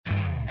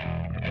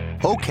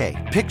Okay,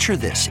 picture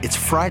this. It's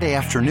Friday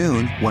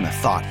afternoon when a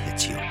thought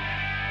hits you.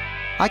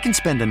 I can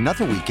spend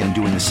another weekend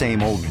doing the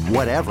same old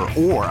whatever,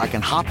 or I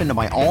can hop into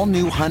my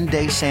all-new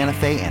Hyundai Santa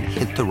Fe and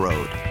hit the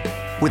road.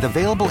 With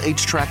available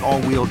H-Track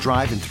all-wheel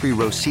drive and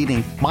 3-row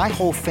seating, my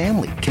whole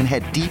family can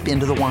head deep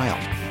into the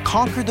wild.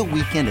 Conquer the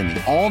weekend in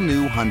the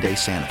all-new Hyundai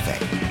Santa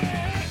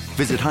Fe.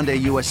 Visit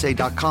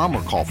HyundaiUSA.com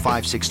or call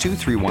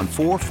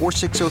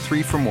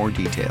 562-314-4603 for more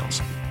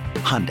details.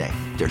 Hyundai,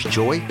 there's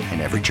joy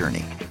in every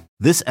journey.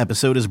 This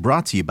episode is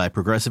brought to you by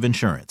Progressive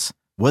Insurance.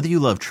 Whether you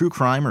love true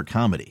crime or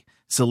comedy,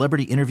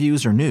 celebrity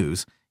interviews or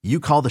news, you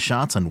call the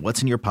shots on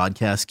what's in your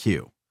podcast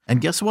queue. And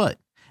guess what?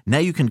 Now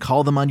you can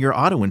call them on your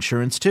auto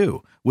insurance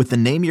too with the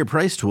Name Your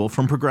Price tool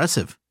from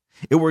Progressive.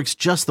 It works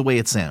just the way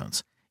it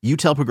sounds. You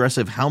tell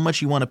Progressive how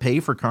much you want to pay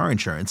for car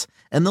insurance,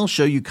 and they'll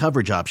show you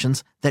coverage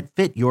options that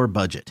fit your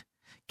budget.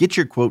 Get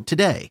your quote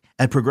today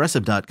at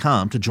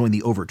Progressive.com to join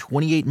the over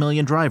 28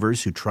 million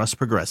drivers who trust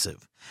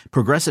Progressive.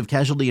 Progressive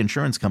Casualty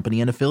Insurance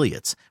Company and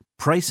Affiliates.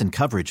 Price and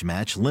coverage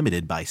match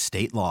limited by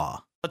state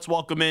law. Let's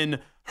welcome in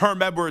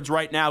Herm Edwards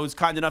right now, who's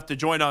kind enough to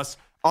join us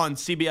on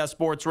CBS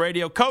Sports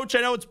Radio. Coach,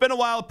 I know it's been a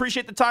while.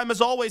 Appreciate the time as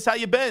always. How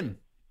you been?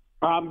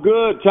 I'm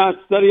good. Trying to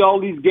study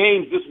all these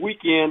games this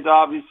weekend,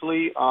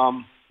 obviously.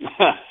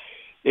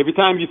 Every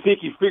time you think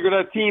you figured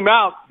that team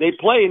out, they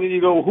play, and then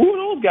you go, who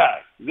are those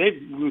guys?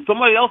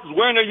 Somebody else is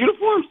wearing their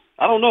uniforms?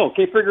 I don't know.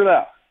 Can't figure it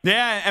out.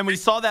 Yeah, and we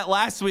saw that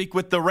last week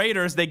with the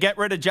Raiders. They get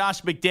rid of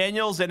Josh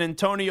McDaniels, and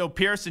Antonio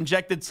Pierce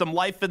injected some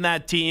life in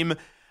that team.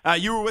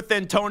 You were with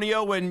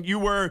Antonio when you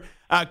were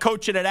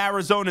coaching at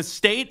Arizona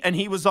State, and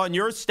he was on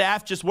your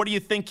staff. Just what do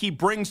you think he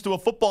brings to a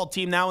football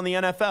team now in the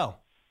NFL?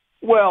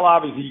 Well,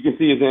 obviously, you can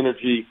see his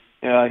energy.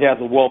 He has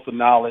a wealth of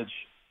knowledge.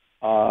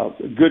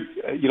 Good,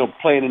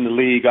 playing in the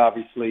league,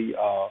 obviously.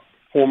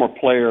 Former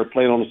player,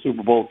 played on the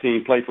Super Bowl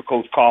team, played for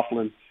Coach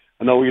Coughlin.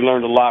 I know we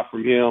learned a lot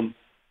from him.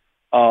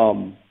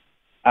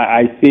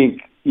 I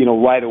think,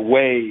 right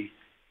away,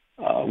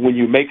 when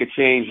you make a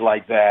change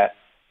like that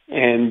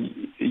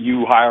and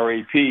you hire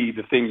AP,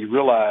 the thing you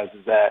realize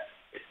is that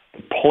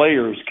the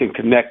players can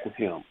connect with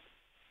him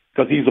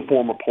because he's a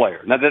former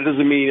player. Now, that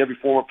doesn't mean every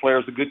former player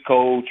is a good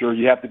coach or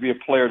you have to be a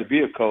player to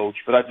be a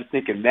coach, but I just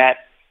think in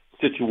that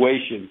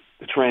situation,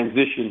 the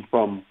transition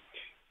from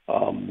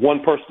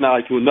one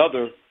personality to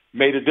another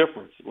made a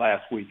difference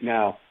last week.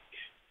 Now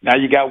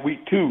you got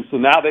week 2, so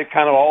now they're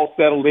kind of all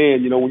settled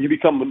in. When you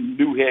become a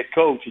new head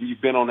coach and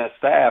you've been on that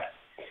staff,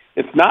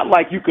 it's not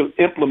like you can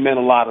implement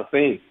a lot of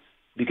things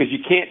because you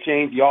can't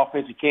change the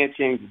offense, you can't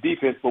change the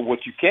defense, but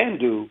what you can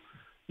do,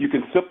 you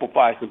can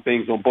simplify some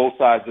things on both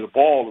sides of the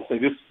ball and say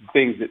this is the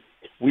things that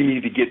we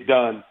need to get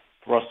done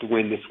for us to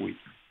win this week.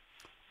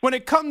 When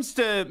it comes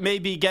to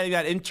maybe getting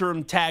that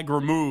interim tag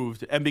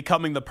removed and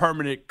becoming the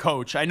permanent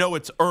coach, I know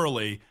it's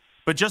early,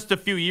 but just a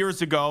few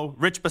years ago,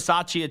 Rich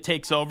Bisaccia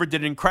takes over,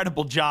 did an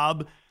incredible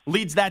job,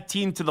 leads that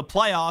team to the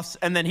playoffs,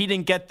 and then he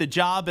didn't get the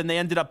job, and they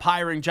ended up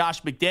hiring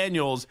Josh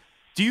McDaniels.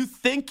 Do you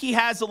think he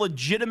has a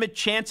legitimate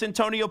chance,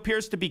 Antonio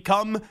Pierce, to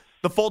become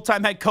the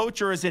full-time head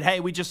coach, or is it, hey,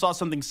 we just saw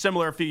something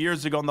similar a few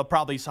years ago, and they'll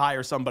probably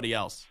hire somebody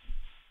else?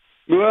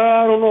 Well,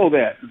 I don't know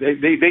that. They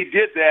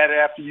did that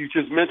after you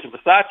just mentioned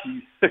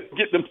Versace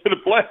getting them to the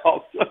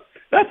playoffs.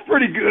 That's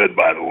pretty good,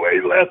 by the way,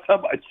 last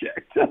time I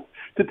checked.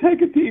 To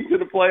take a team to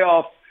the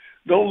playoffs,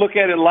 don't look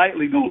at it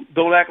lightly.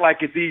 Don't act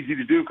like it's easy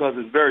to do because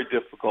it's very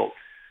difficult.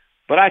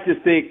 But I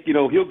just think,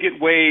 he'll get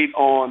weighed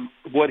on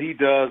what he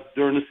does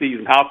during the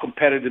season, how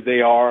competitive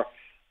they are.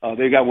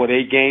 They got,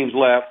 8 games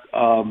left.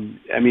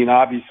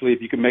 Obviously,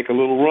 if you can make a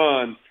little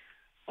run,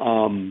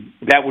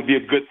 that would be a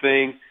good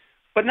thing.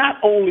 But not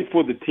only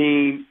for the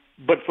team,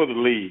 but for the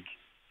league.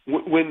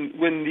 When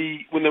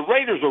the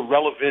Raiders are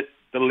relevant,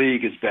 the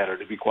league is better,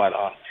 to be quite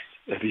honest.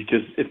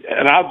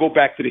 And I'll go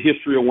back to the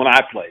history of when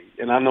I played.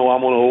 And I know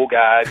I'm one of the old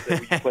guys that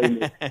we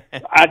played.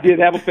 I did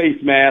have a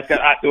face mask.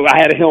 I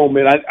had a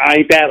helmet. I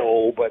ain't that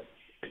old, but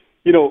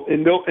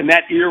in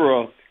that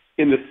era,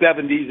 in the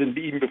 70s and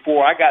even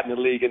before I got in the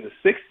league in the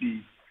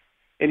 60s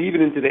and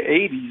even into the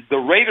 80s, the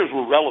Raiders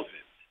were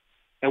relevant.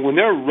 And when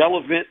they're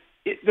relevant,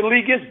 the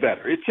league is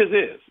better. It just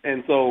is.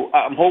 And so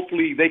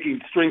hopefully they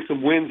can string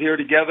some wins here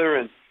together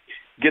and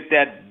get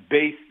that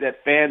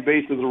fan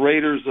base of the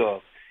Raiders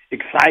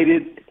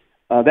excited.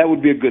 That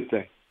would be a good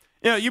thing.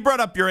 You brought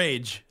up your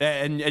age,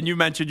 and you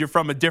mentioned you're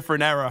from a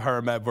different era,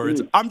 Herm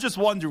Edwards. I'm just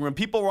wondering, when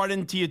people run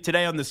into you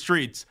today on the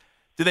streets,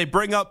 do they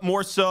bring up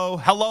more so,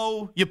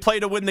 hello, you play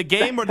to win the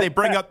game, or do they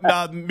bring up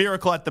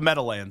Miracle at the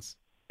Meadowlands?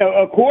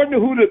 According to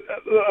who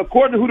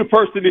the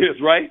person is,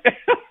 right?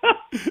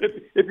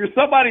 if you're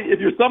somebody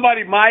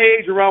my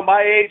age, around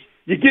my age,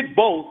 you get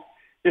both.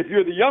 If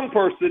you're the young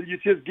person, you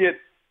just get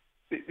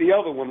the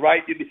other one,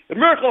 right? The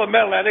Miracle at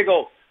Meadowlands, they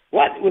go,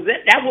 what was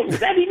that? Was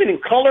that even in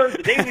color?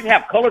 Did they even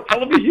have color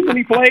television when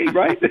he played?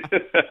 Right.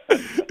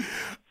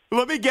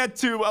 Let me get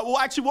to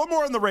actually one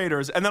more on the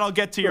Raiders, and then I'll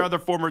get to your other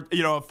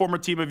former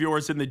team of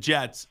yours in the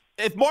Jets.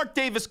 If Mark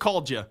Davis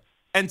called you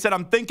and said,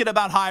 "I'm thinking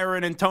about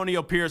hiring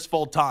Antonio Pierce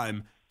full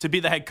time to be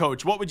the head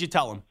coach," what would you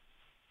tell him?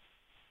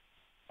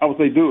 I would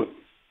say do it.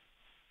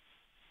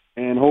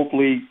 and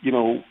hopefully,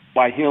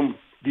 by him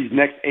these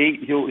next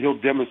 8,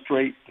 he'll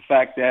demonstrate the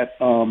fact that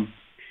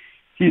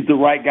he's the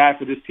right guy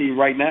for this team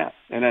right now,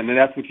 and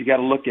that's what you got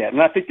to look at.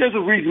 And I think there's a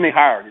reason they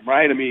hired him,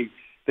 right? I mean,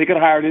 they could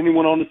have hired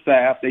anyone on the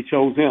staff. They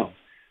chose him.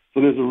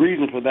 So there's a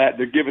reason for that.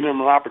 They're giving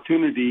him an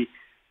opportunity,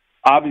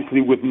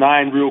 obviously, with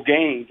 9 real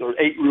games, or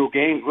 8 real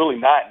games, really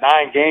not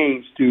 9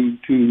 games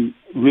to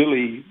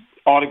really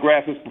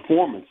autograph his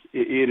performance.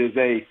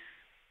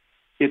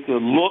 It's a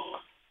look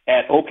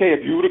at, okay,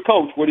 if you were the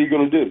coach, what are you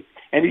going to do?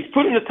 And he's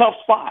put in a tough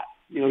spot.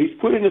 He's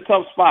put in a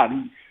tough spot.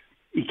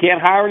 He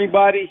can't hire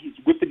anybody. He's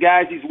with the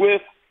guys he's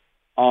with.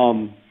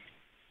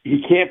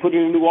 He can't put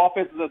in a new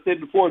offense, as I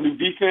said before, a new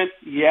defense.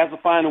 He has to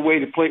find a way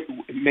to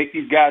make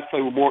these guys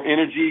play with more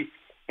energy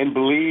and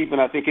believe.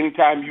 And I think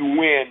anytime you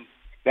win,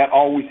 that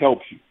always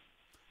helps you.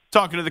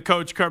 Talking to the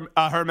coach,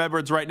 Herm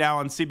Edwards, right now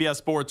on CBS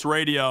Sports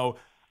Radio.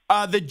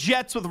 The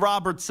Jets with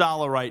Robert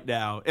Saleh right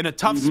now in a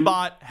tough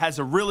spot, has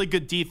a really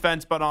good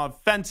defense, but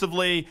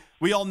offensively,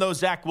 we all know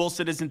Zach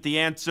Wilson isn't the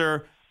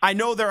answer. I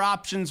know their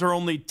options are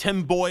only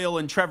Tim Boyle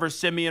and Trevor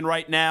Siemian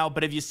right now,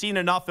 but have you seen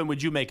enough, and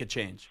would you make a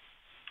change?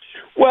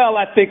 Well,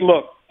 I think,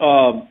 look,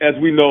 as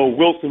we know,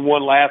 Wilson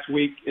won last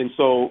week, and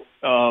so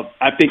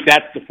I think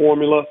that's the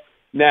formula.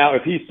 Now,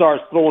 if he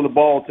starts throwing the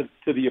ball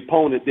to the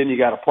opponent, then you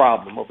got a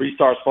problem. Or if he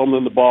starts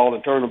fumbling the ball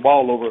and turning the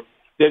ball over,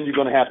 then you're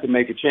going to have to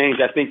make a change.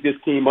 I think this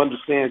team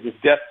understands its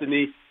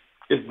destiny.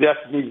 Its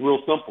destiny is real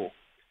simple.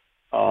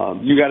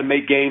 You got to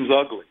make games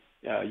ugly.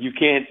 You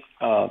can't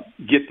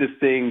get this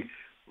thing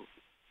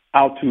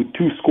out to a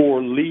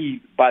 2-score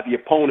lead by the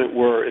opponent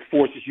where it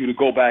forces you to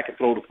go back and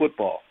throw the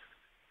football,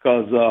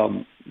 because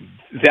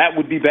that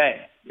would be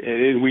bad.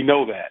 And we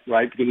know that,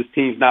 right? Because this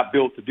team's not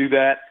built to do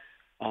that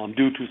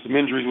due to some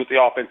injuries with the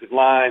offensive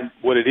line.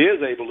 What it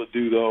is able to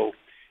do, though,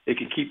 it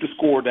can keep the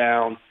score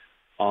down.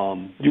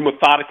 You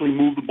methodically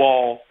move the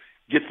ball,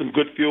 get some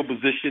good field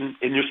position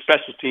in your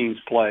special teams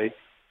play,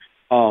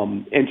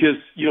 and just,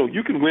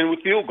 you can win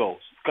with field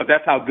goals, because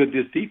that's how good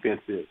this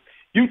defense is.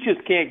 You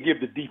just can't give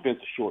the defense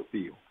a short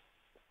field.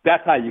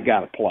 That's how you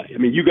got to play. I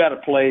mean, you got to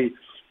play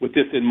with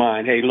this in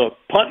mind. Hey, look,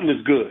 punting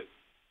is good.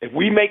 If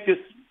we make this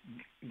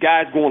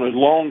guys going a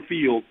long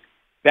field,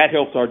 that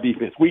helps our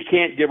defense. We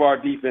can't give our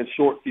defense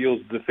short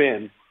fields to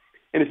defend.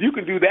 And if you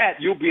can do that,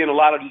 you'll be in a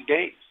lot of these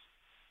games.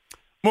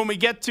 When we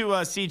get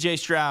to C.J.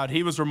 Stroud,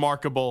 he was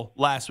remarkable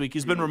last week.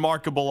 He's been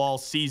remarkable all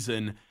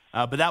season.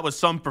 But that was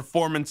some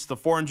performance, the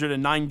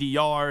 490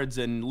 yards,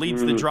 and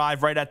leads the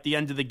drive right at the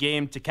end of the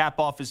game to cap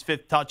off his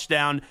 5th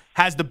touchdown.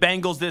 Has the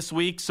Bengals this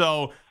week,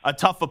 so a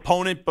tough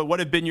opponent. But what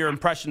have been your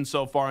impressions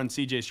so far on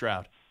C.J.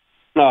 Stroud?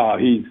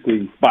 He's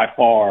by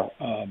far,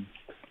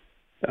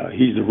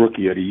 he's the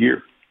rookie of the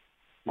year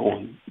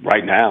going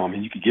right now. I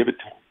mean, you could give it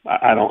to him.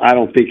 I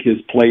don't think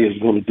his play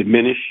is going to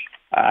diminish.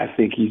 I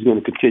think he's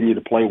going to continue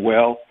to play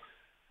well.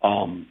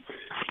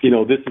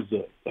 This is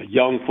a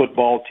young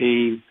football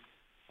team.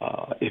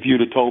 If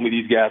you'd have told me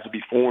these guys would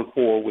be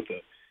 4-4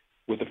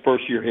 with a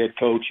first-year head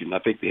coach, and I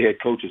think the head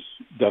coach has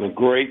done a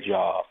great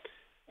job.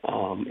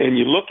 And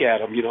you look at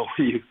them,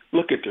 when you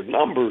look at their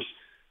numbers,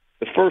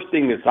 the first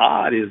thing that's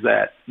odd is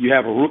that you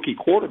have a rookie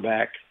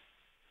quarterback.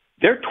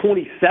 They're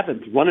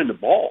 27th running the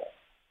ball,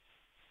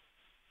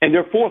 and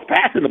they're 4th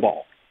passing the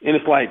ball. And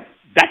it's like,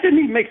 that doesn't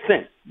even make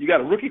sense. You got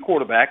a rookie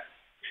quarterback.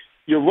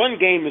 Your run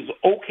game is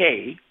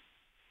okay,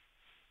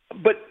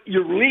 but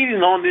you're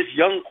leaning on this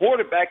young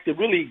quarterback to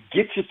really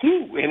get you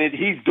through, and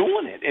he's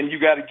doing it. And you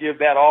got to give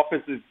that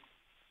offensive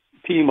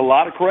team a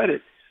lot of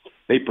credit.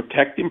 They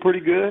protect him pretty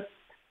good.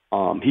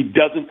 He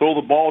doesn't throw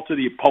the ball to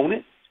the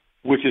opponent,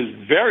 which is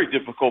very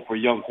difficult for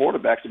young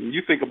quarterbacks. I mean,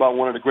 you think about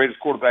one of the greatest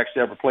quarterbacks to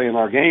ever play in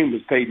our game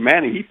was Peyton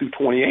Manning. He threw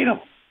 28 of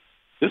them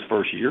this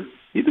first year.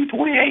 He threw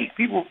 28.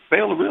 People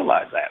fail to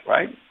realize that,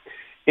 right?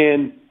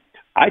 And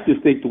I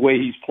just think the way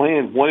he's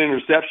playing, 1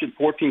 interception,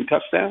 14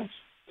 touchdowns,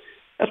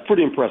 that's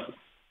pretty impressive.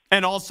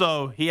 And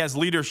also, he has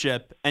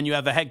leadership, and you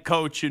have a head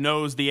coach who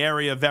knows the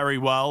area very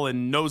well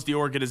and knows the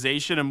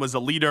organization and was a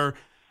leader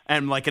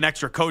and like an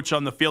extra coach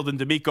on the field in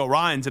DeMeco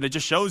Ryans. And it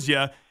just shows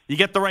you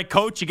get the right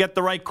coach, you get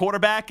the right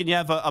quarterback, and you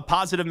have a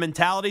positive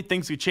mentality,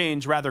 things could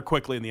change rather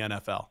quickly in the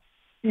NFL.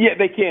 Yeah,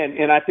 they can.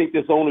 And I think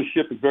this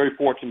ownership is very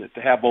fortunate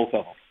to have both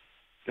of them,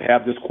 to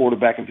have this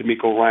quarterback in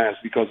DeMeco Ryans,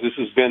 because this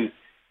has been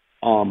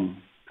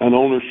an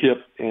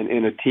ownership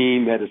and a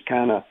team that has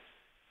kind of,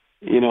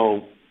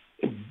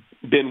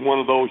 been one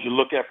of those you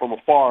look at from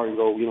afar and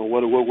go,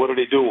 what are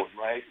they doing,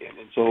 right?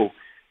 And so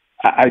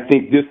I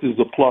think this is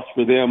a plus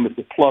for them. It's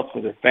a plus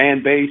for their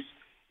fan base,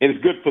 and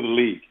it's good for the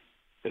league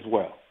as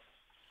well.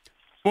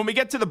 When we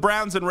get to the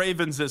Browns and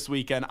Ravens this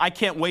weekend, I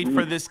can't wait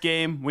for this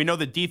game. We know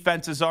the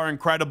defenses are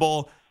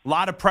incredible. A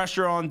lot of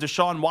pressure on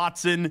Deshaun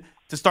Watson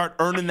to start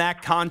earning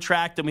that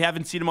contract, and we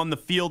haven't seen him on the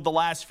field the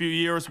last few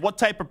years. What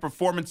type of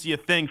performance do you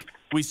think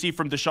we see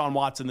from Deshaun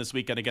Watson this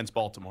weekend against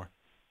Baltimore?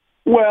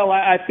 Well,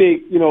 I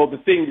think,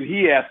 the thing that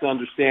he has to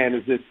understand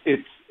is that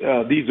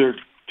these are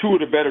two of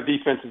the better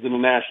defenses in the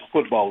National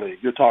Football League.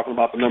 You're talking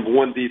about the number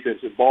 1 defense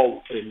in the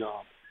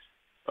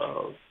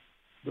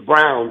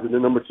Browns and the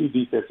number 2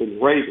 defense in the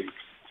Ravens.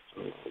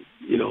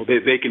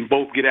 They can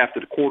both get after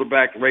the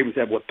quarterback. The Ravens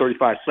have,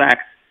 35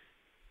 sacks.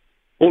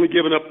 Only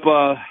giving up,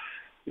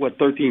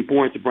 13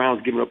 points. The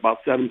Browns giving up about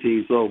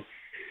 17. So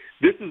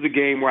this is a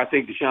game where I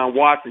think Deshaun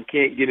Watson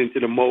can't get into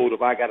the mode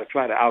of I got to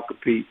try to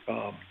outcompete,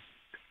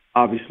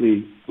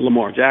 obviously,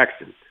 Lamar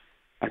Jackson.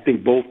 I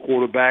think both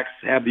quarterbacks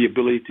have the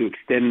ability to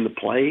extend the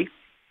play.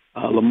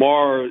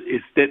 Lamar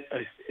is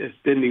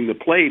extending the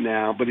play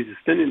now, but he's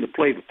extending the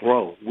play to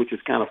throw, which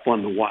is kind of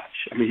fun to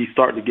watch. I mean, he's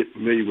starting to get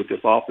familiar with this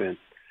offense.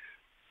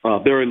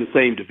 They're in the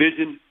same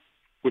division,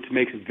 which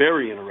makes it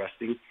very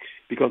interesting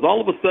because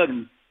all of a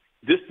sudden,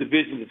 this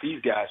division that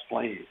these guys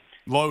play in,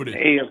 loaded.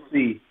 The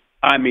AFC,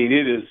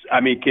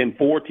 can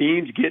 4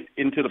 teams get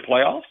into the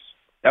playoffs?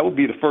 That would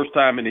be the first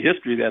time in the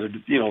history that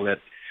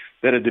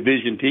a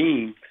division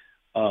teams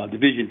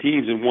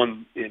in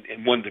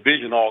one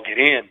division all get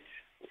in.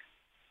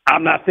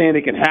 I'm not saying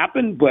it can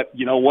happen, but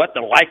you know what?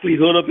 The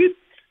likelihood of it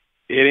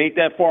ain't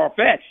that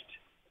far-fetched.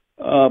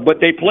 But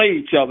they play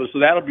each other, so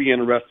that'll be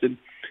interesting.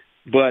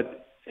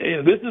 But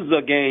this is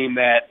a game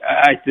that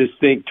I just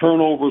think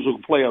turnovers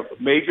will play a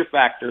major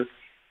factor.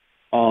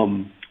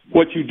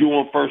 What you do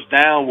on first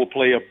down will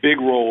play a big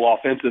role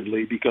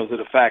offensively because of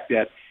the fact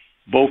that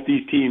both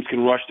these teams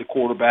can rush the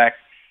quarterback.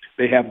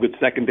 They have good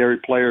secondary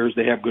players.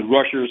 They have good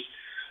rushers.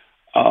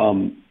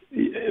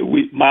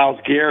 Myles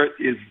Garrett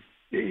is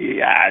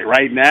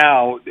right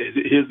now,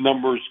 his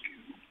numbers,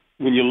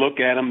 when you look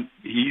at him,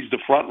 he's the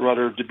front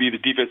runner to be the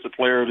defensive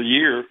player of the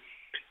year.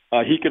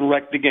 He can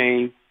wreck the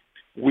game.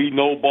 We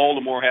know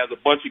Baltimore has a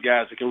bunch of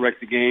guys that can wreck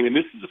the game, and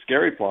this is the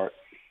scary part,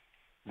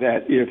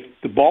 that if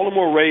the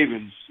Baltimore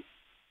Ravens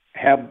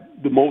have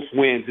the most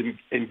wins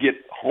and get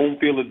home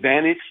field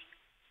advantage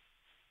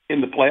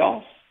in the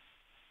playoffs,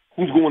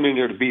 who's going in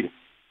there to beat them?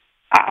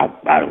 I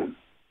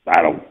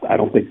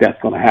don't think that's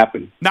going to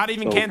happen. Not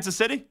even Kansas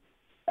City?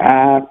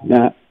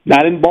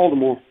 Not in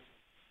Baltimore.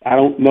 I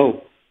don't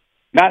know.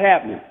 Not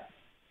happening.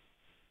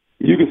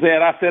 You can say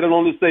it. I said it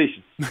on the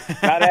station.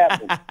 Not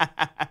happening.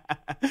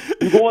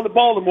 You go into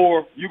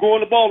Baltimore,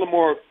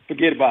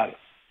 forget about it.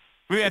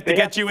 We have to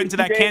get you into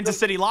that Kansas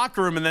City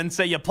locker room and then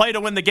say you play to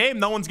win the game.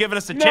 No one's giving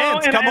us a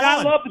chance. Come on.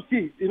 I love the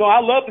Chiefs. I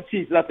love the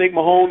Chiefs. And I think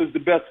Mahomes is the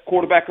best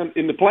quarterback on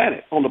the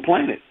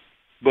planet.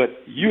 But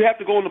you have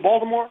to go into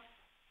Baltimore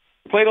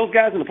to play those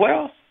guys in the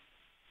playoffs?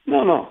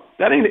 No.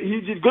 That ain't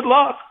it. Good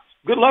luck.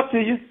 Good luck to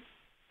you.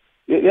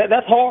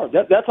 That's hard.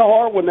 That's a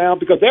hard one now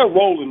because they're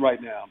rolling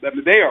right now. I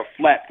mean, they are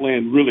flat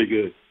playing really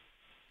good.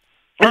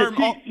 And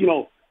the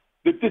Chiefs,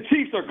 the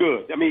Chiefs are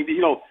good. I mean,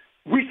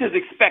 we should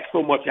expect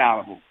so much out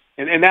of them.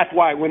 And that's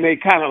why when they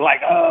kind of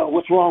like,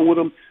 what's wrong with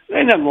them?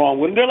 There's nothing wrong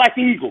with them. They're like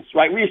the Eagles,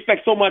 right? We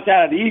expect so much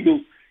out of the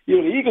Eagles. The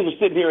Eagles are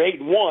sitting here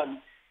 8-1,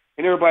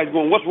 and everybody's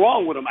going, what's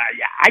wrong with them?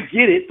 I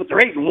get it, but they're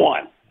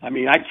 8-1. I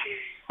mean, it's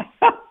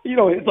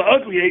an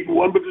ugly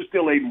 8-1, but they're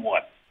still 8-1.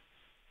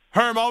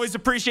 Herm, always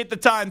appreciate the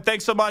time.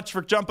 Thanks so much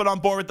for jumping on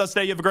board with us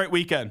today. You have a great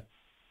weekend.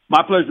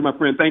 My pleasure, my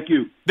friend. Thank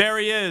you. There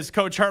he is,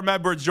 Coach Herm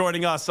Edwards,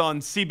 joining us on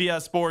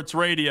CBS Sports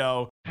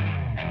Radio.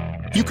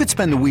 You could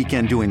spend the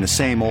weekend doing the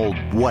same old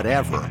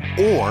whatever,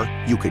 or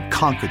you could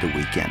conquer the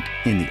weekend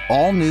in the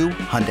all-new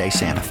Hyundai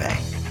Santa Fe.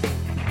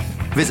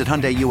 Visit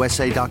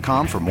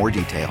HyundaiUSA.com for more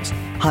details.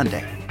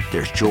 Hyundai,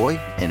 there's joy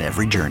in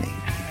every journey.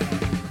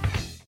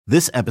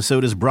 This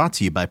episode is brought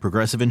to you by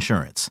Progressive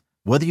Insurance.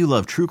 Whether you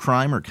love true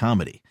crime or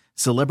comedy,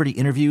 celebrity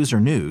interviews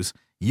or news,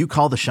 you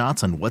call the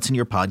shots on what's in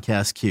your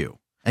podcast queue.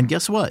 And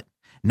guess what?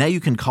 Now you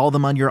can call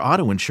them on your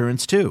auto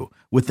insurance too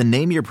with the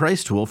Name Your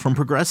Price tool from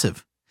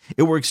Progressive.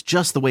 It works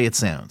just the way it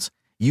sounds.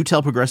 You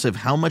tell Progressive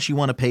how much you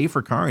want to pay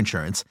for car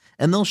insurance,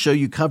 and they'll show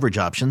you coverage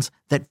options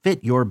that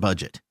fit your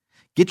budget.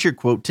 Get your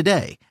quote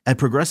today at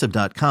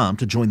Progressive.com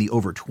to join the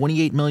over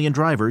 28 million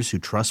drivers who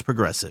trust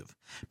Progressive.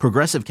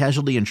 Progressive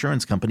Casualty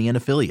Insurance Company and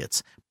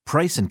Affiliates.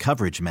 Price and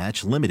coverage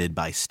match limited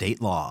by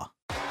state law.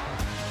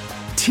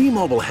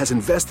 T-Mobile has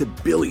invested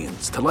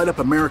billions to light up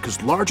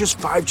America's largest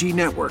 5G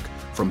network,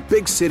 from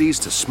big cities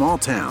to small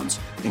towns,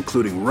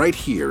 including right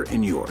here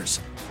in yours.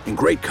 And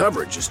great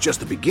coverage is just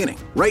the beginning.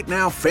 Right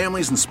now,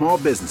 families and small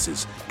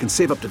businesses can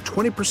save up to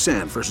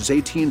 20% versus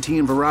AT&T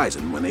and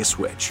Verizon when they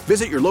switch.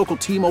 Visit your local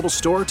T-Mobile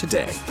store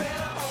today.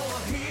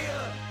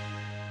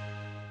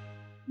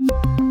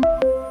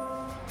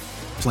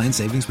 Plan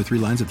savings with 3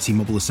 lines of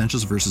T-Mobile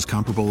Essentials versus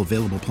comparable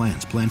available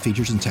plans. Plan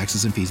features and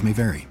taxes and fees may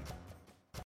vary.